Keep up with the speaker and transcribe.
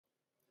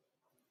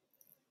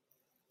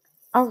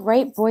All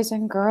right, boys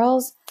and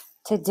girls,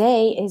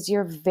 today is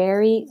your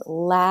very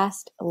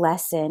last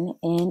lesson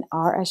in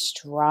our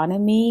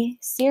astronomy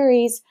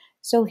series.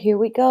 So here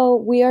we go.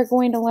 We are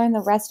going to learn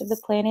the rest of the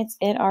planets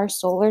in our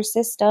solar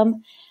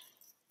system.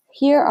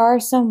 Here are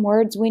some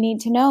words we need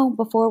to know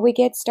before we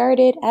get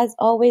started. As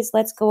always,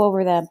 let's go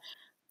over them.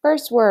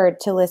 First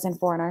word to listen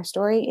for in our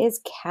story is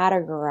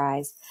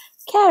categorize.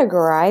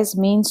 Categorize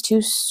means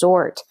to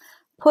sort,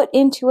 put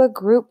into a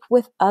group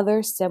with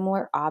other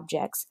similar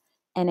objects.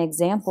 An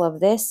example of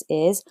this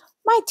is,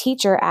 my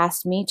teacher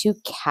asked me to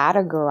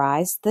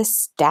categorize the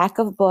stack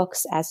of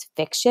books as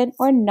fiction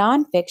or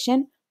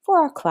nonfiction for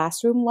our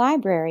classroom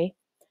library.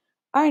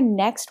 Our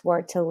next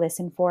word to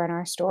listen for in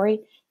our story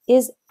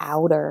is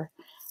outer.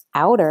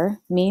 Outer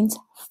means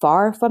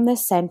far from the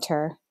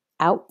center,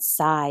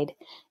 outside.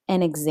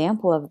 An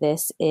example of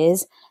this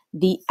is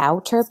the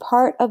outer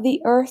part of the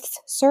Earth's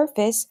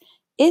surface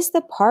is the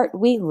part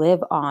we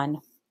live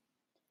on.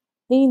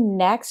 The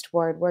next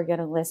word we're going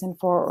to listen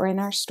for in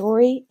our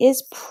story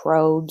is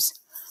probes.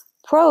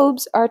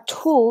 Probes are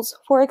tools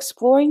for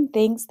exploring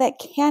things that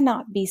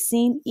cannot be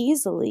seen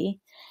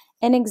easily.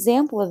 An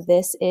example of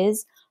this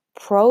is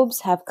probes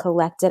have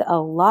collected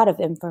a lot of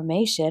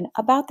information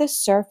about the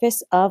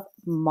surface of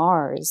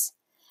Mars.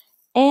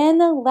 And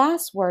the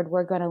last word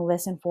we're going to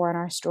listen for in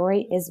our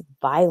story is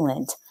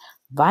violent.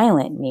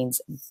 Violent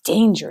means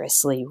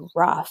dangerously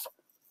rough.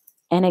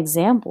 An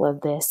example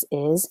of this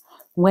is,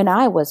 when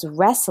I was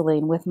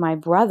wrestling with my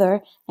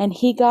brother and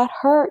he got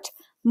hurt,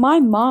 my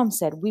mom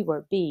said we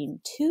were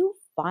being too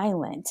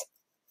violent.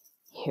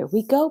 Here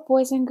we go,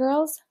 boys and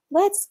girls.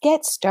 Let's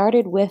get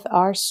started with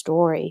our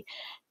story.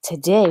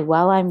 Today,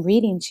 while I'm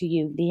reading to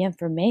you the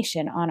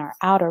information on our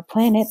outer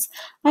planets,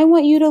 I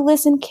want you to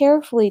listen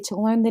carefully to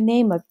learn the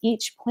name of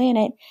each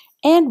planet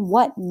and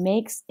what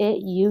makes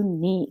it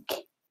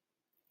unique.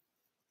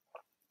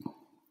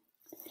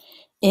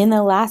 In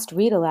the last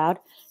read aloud,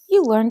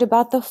 you learned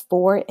about the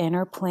 4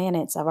 inner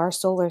planets of our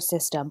solar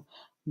system: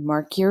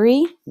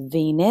 Mercury,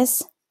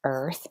 Venus,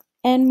 Earth,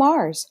 and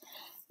Mars.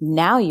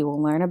 Now you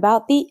will learn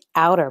about the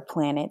outer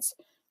planets: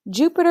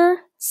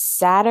 Jupiter,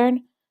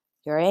 Saturn,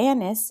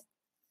 Uranus,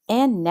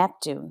 and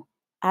Neptune,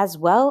 as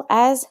well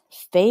as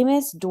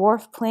famous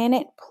dwarf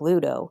planet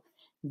Pluto.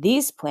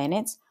 These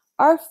planets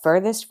are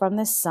furthest from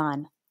the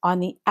Sun on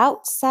the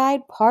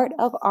outside part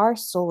of our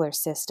solar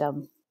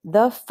system.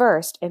 The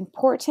first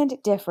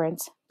important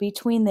difference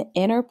between the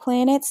inner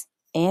planets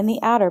and the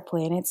outer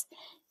planets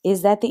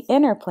is that the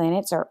inner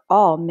planets are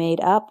all made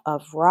up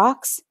of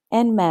rocks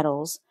and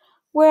metals,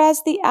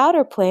 whereas the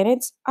outer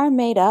planets are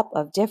made up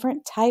of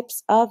different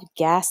types of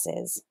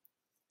gases.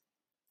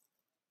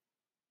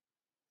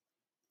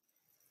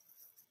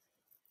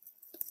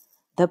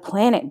 The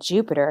planet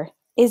Jupiter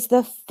is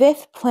the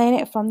 5th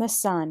planet from the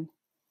Sun.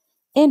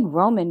 In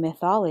Roman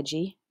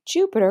mythology,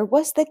 Jupiter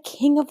was the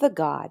king of the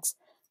gods,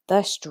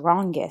 the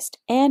strongest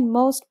and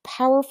most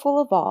powerful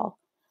of all.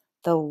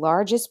 The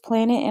largest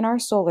planet in our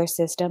solar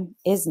system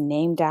is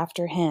named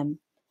after him.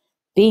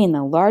 Being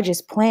the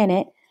largest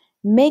planet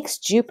makes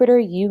Jupiter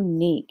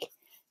unique.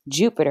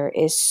 Jupiter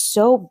is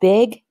so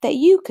big that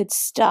you could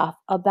stuff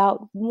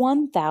about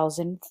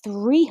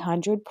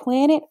 1,300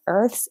 planet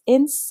Earths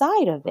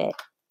inside of it.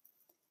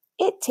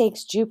 It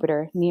takes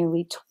Jupiter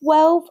nearly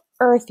 12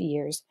 Earth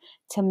years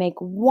to make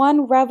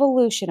one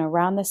revolution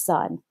around the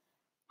Sun.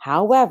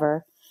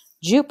 However,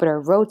 Jupiter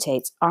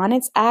rotates on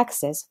its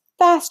axis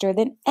faster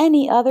than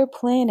any other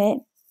planet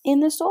in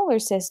the solar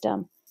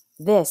system.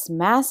 This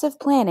massive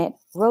planet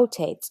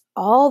rotates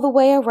all the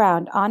way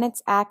around on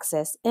its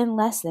axis in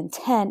less than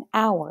 10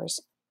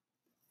 hours.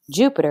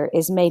 Jupiter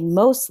is made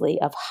mostly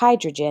of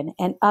hydrogen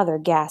and other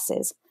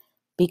gases.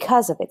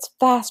 Because of its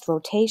fast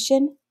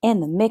rotation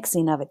and the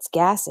mixing of its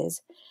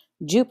gases,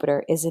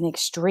 Jupiter is an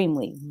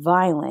extremely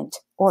violent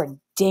or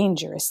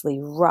dangerously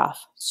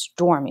rough,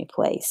 stormy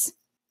place.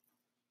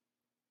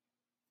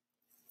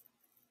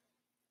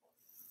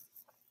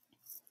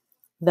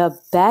 The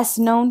best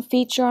known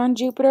feature on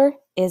Jupiter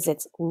is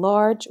its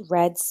large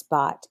red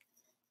spot.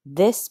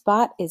 This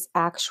spot is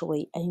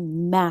actually a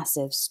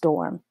massive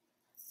storm.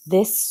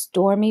 This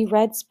stormy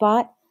red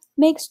spot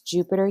makes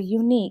Jupiter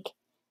unique,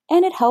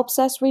 and it helps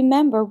us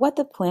remember what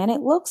the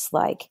planet looks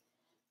like.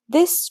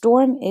 This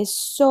storm is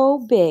so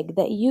big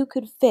that you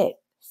could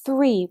fit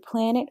 3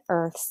 planet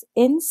Earths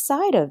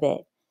inside of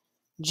it.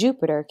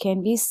 Jupiter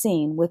can be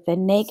seen with the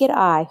naked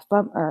eye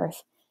from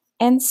Earth,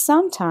 and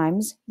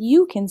sometimes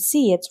you can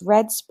see its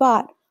red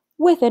spot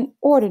with an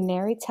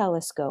ordinary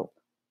telescope.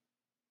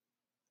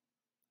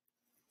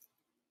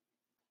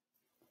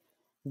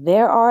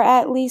 There are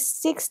at least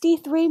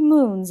 63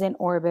 moons in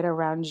orbit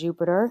around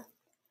Jupiter.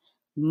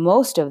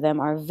 Most of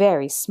them are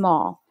very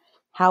small.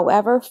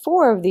 However,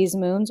 4 of these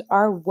moons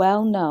are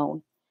well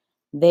known.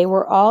 They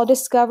were all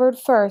discovered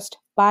first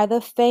by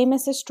the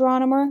famous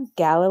astronomer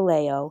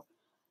Galileo.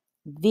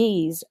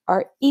 These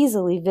are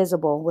easily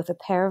visible with a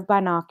pair of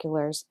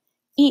binoculars.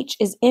 Each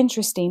is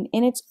interesting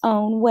in its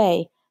own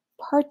way,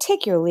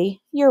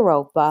 particularly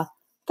Europa,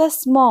 the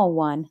small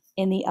one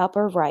in the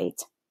upper right.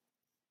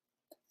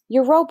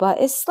 Europa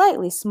is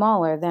slightly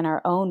smaller than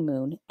our own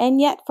moon,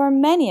 and yet for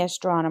many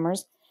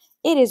astronomers,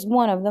 it is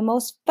one of the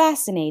most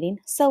fascinating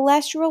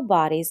celestial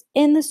bodies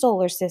in the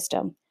solar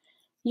system.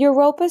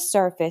 Europa's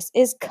surface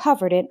is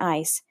covered in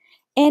ice,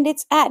 and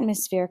its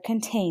atmosphere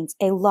contains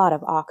a lot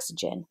of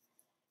oxygen.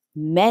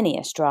 Many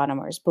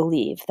astronomers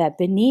believe that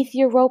beneath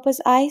Europa's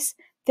ice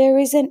there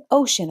is an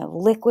ocean of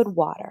liquid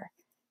water.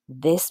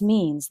 This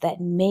means that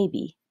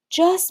maybe,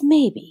 just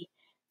maybe,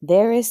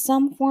 there is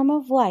some form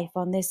of life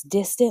on this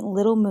distant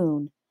little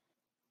moon.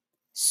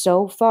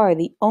 So far,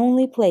 the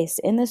only place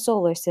in the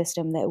solar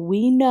system that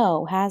we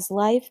know has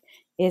life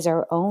is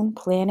our own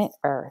planet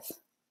Earth.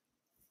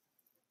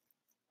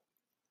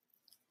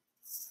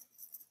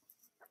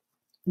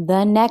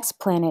 The next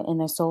planet in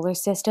the solar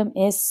system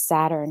is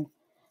Saturn,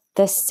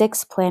 the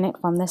sixth planet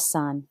from the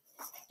Sun.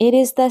 It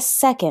is the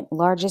second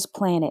largest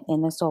planet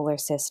in the solar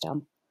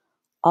system.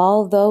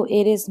 Although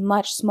it is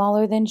much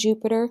smaller than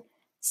Jupiter,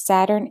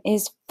 Saturn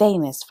is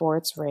famous for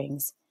its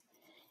rings.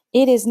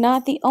 It is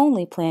not the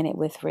only planet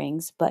with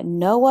rings, but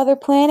no other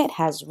planet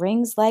has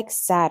rings like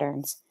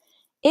Saturn's.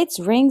 Its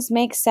rings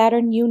make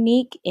Saturn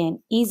unique and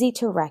easy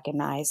to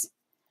recognize.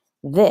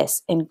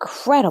 This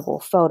incredible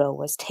photo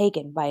was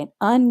taken by an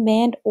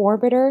unmanned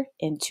orbiter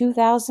in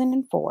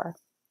 2004.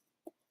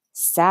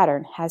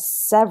 Saturn has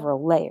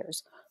several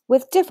layers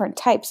with different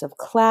types of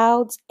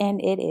clouds,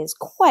 and it is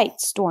quite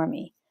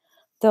stormy,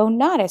 though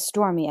not as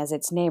stormy as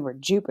its neighbor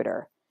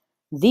Jupiter.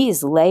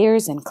 These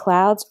layers and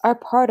clouds are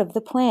part of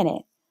the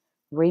planet.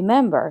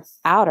 Remember,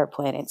 outer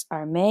planets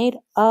are made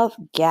of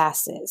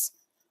gases.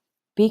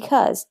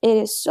 Because it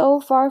is so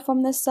far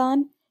from the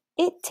Sun,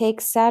 it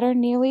takes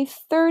Saturn nearly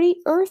 30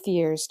 Earth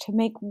years to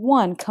make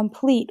one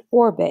complete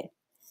orbit.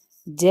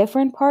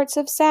 Different parts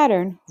of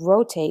Saturn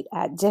rotate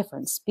at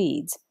different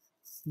speeds.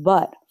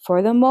 But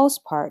for the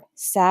most part,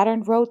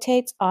 Saturn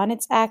rotates on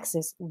its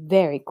axis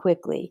very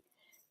quickly,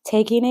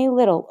 taking a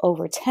little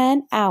over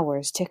 10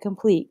 hours to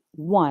complete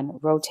one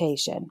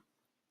rotation.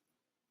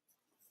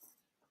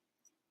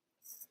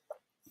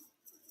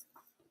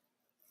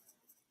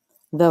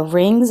 The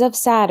rings of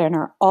Saturn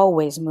are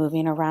always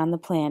moving around the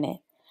planet.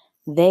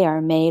 They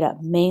are made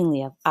up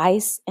mainly of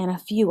ice and a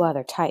few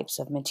other types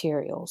of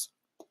materials.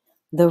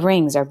 The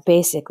rings are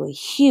basically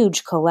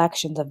huge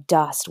collections of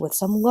dust with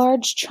some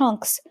large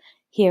chunks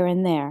here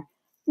and there.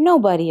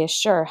 Nobody is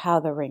sure how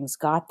the rings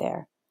got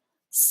there.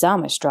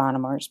 Some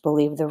astronomers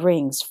believe the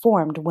rings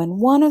formed when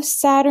one of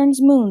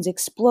Saturn's moons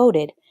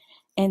exploded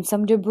and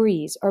some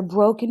debris or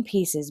broken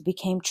pieces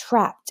became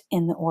trapped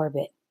in the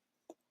orbit.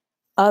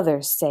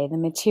 Others say the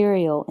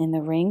material in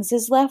the rings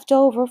is left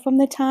over from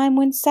the time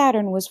when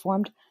Saturn was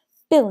formed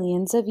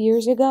billions of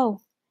years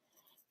ago.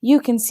 You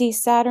can see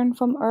Saturn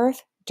from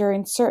Earth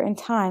during certain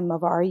time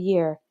of our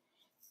year,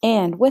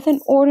 and with an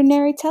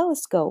ordinary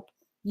telescope,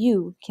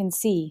 you can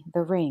see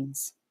the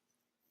rings.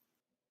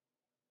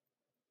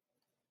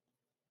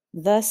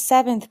 The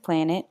seventh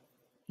planet,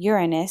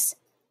 Uranus,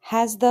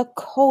 has the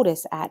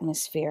coldest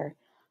atmosphere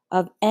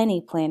of any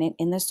planet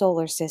in the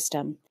solar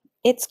system.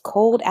 Its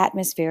cold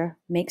atmosphere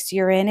makes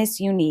Uranus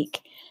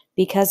unique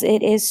because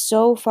it is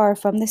so far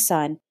from the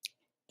Sun.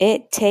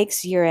 It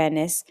takes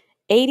Uranus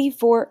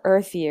 84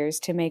 Earth years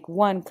to make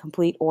one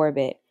complete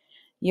orbit.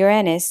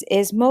 Uranus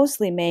is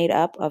mostly made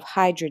up of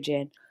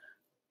hydrogen,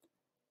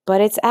 but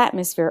its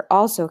atmosphere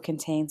also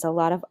contains a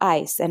lot of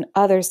ice and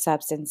other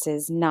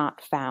substances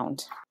not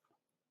found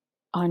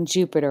on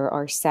Jupiter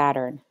or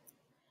Saturn.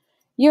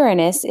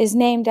 Uranus is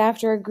named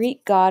after a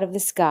Greek god of the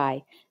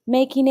sky,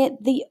 making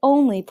it the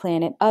only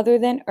planet other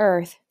than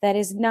Earth that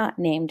is not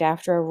named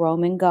after a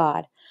Roman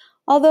god.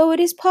 Although it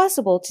is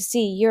possible to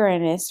see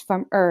Uranus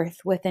from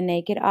Earth with the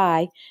naked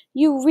eye,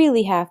 you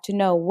really have to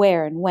know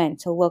where and when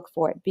to look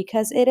for it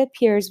because it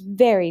appears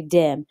very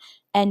dim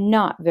and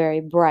not very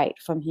bright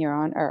from here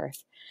on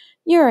Earth.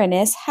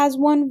 Uranus has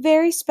one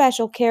very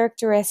special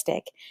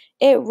characteristic.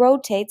 It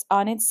rotates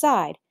on its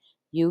side.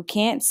 You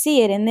can't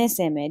see it in this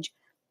image,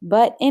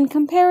 but in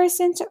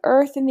comparison to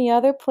Earth and the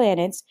other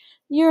planets,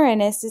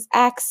 Uranus's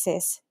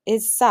axis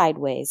is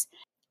sideways,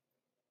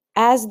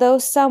 as though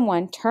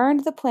someone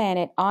turned the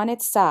planet on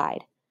its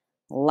side.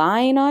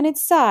 Lying on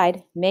its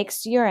side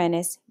makes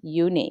Uranus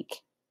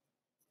unique.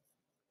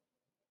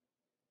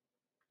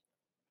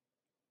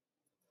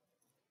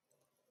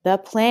 The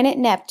planet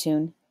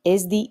Neptune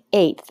is the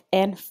eighth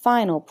and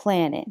final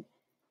planet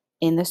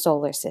in the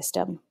solar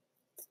system.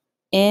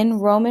 In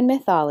Roman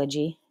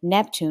mythology,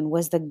 Neptune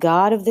was the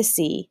god of the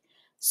sea,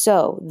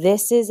 so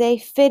this is a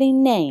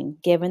fitting name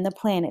given the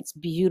planet's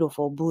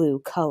beautiful blue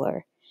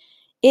color.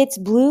 Its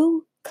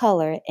blue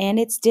color and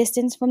its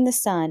distance from the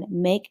Sun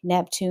make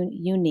Neptune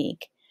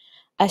unique.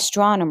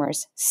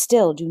 Astronomers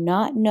still do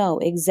not know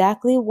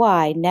exactly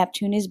why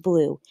Neptune is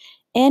blue,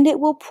 and it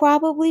will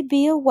probably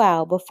be a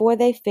while before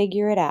they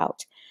figure it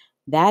out.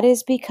 That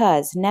is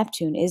because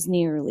Neptune is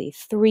nearly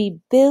 3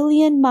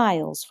 billion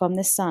miles from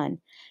the Sun,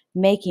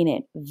 making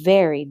it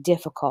very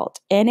difficult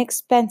and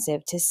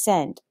expensive to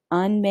send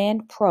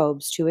unmanned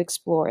probes to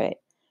explore it.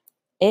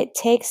 It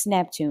takes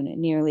Neptune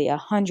nearly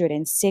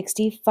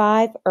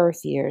 165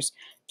 Earth years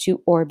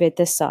to orbit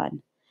the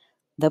Sun.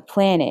 The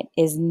planet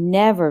is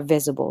never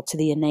visible to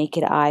the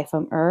naked eye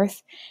from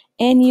Earth,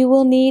 and you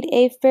will need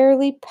a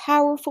fairly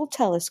powerful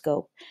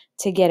telescope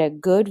to get a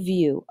good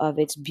view of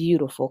its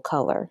beautiful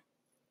color.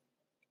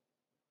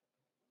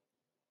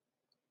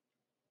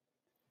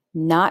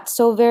 Not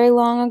so very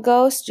long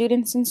ago,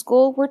 students in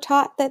school were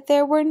taught that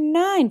there were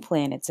 9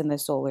 planets in the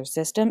solar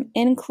system,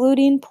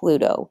 including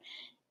Pluto.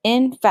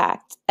 In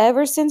fact,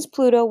 ever since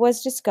Pluto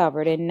was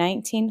discovered in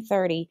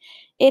 1930,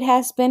 it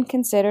has been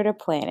considered a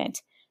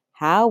planet.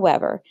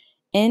 However,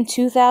 in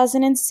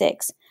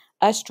 2006,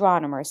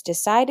 astronomers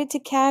decided to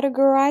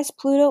categorize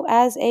Pluto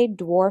as a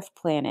dwarf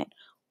planet,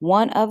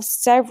 one of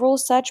several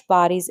such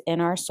bodies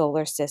in our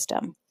solar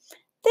system.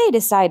 They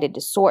decided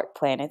to sort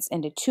planets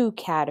into 2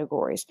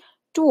 categories: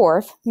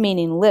 dwarf,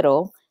 meaning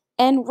little,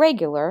 and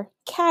regular,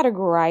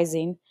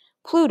 categorizing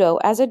Pluto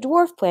as a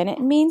dwarf planet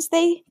means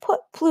they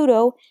put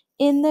Pluto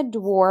in the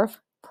dwarf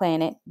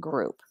planet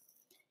group.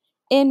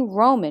 In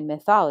Roman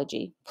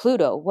mythology,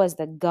 Pluto was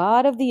the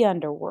god of the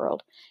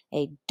underworld,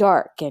 a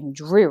dark and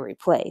dreary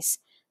place.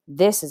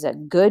 This is a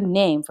good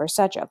name for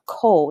such a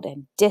cold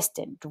and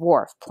distant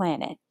dwarf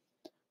planet.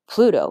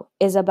 Pluto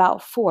is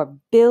about 4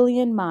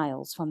 billion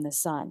miles from the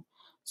sun,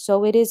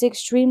 so it is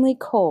extremely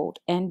cold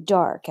and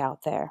dark out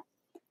there.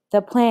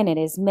 The planet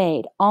is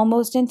made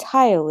almost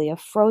entirely of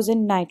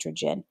frozen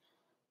nitrogen.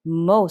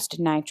 Most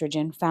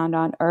nitrogen found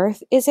on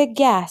Earth is a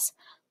gas,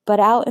 but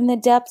out in the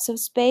depths of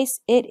space,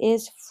 it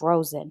is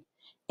frozen.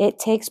 It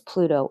takes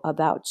Pluto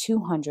about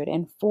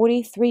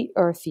 243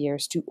 Earth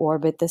years to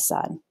orbit the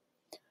sun.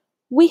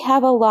 We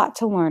have a lot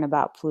to learn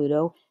about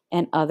Pluto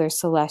and other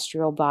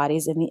celestial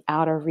bodies in the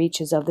outer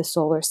reaches of the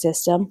solar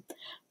system,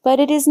 but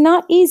it is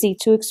not easy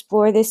to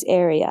explore this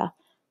area.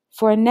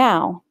 For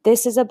now,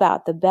 this is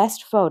about the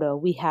best photo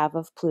we have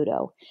of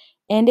Pluto,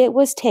 and it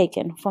was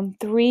taken from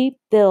 3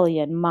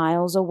 billion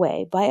miles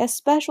away by a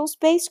special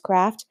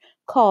spacecraft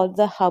called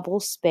the Hubble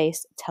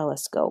Space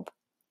Telescope.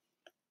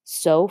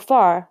 So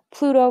far,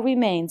 Pluto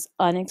remains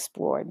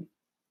unexplored.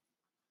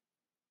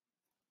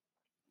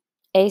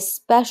 A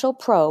special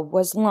probe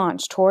was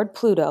launched toward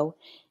Pluto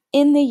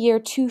in the year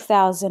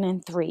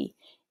 2003.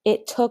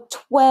 It took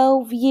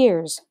 12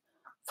 years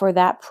for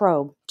that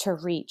probe to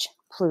reach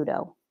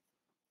Pluto.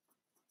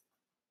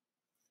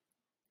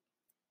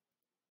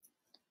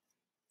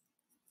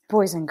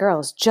 Boys and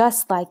girls,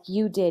 just like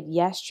you did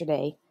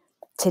yesterday,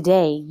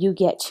 today you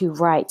get to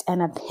write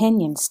an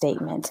opinion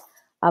statement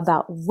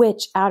about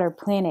which outer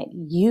planet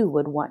you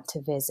would want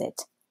to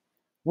visit.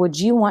 Would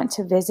you want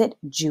to visit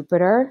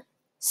Jupiter,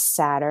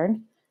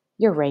 Saturn,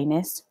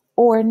 Uranus,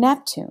 or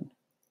Neptune?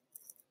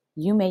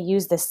 You may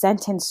use the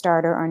sentence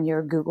starter on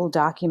your Google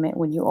document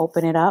when you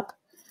open it up.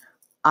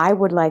 I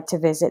would like to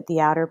visit the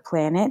outer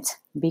planet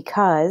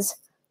because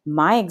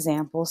my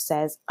example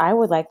says I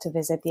would like to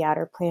visit the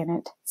outer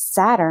planet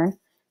Saturn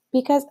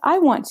because I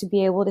want to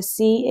be able to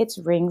see its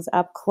rings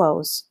up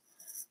close.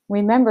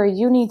 Remember,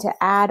 you need to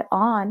add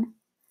on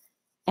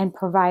and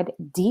provide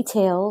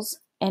details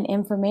and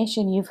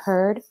information you've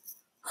heard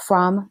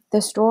from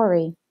the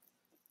story.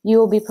 You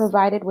will be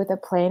provided with a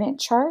planet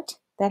chart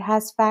that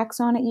has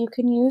facts on it you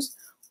can use,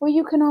 or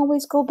you can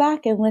always go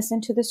back and listen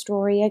to the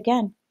story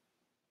again.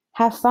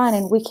 Have fun,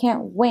 and we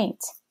can't wait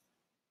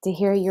to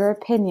hear your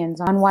opinions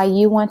on why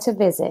you want to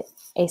visit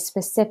a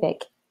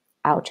specific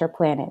outer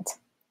planet.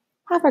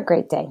 Have a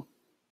great day.